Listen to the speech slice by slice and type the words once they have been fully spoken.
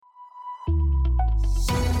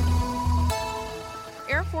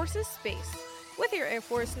Force's Space. With your Air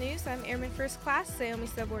Force news, I'm Airman First Class Saomi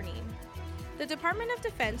Sabornin. The Department of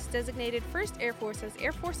Defense designated 1st Air Force as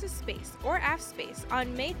Air Force's Space, or AFSpace,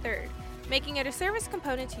 on May 3rd, making it a service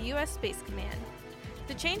component to U.S. Space Command.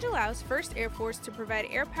 The change allows 1st Air Force to provide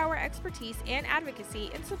air power expertise and advocacy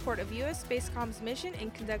in support of U.S. Spacecom's mission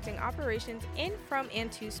in conducting operations in, from, and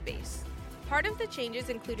to space. Part of the changes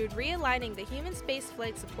included realigning the Human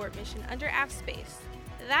Spaceflight Support mission under AFSpace.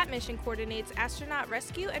 That mission coordinates astronaut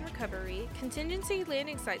rescue and recovery, contingency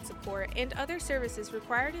landing site support, and other services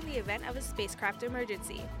required in the event of a spacecraft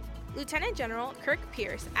emergency. Lieutenant General Kirk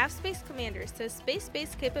Pierce, AFSpace commander, says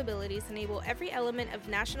space-based capabilities enable every element of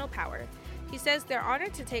national power. He says they're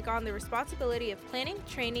honored to take on the responsibility of planning,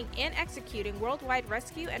 training, and executing worldwide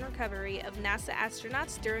rescue and recovery of NASA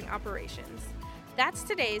astronauts during operations. That's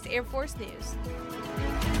today's Air Force News.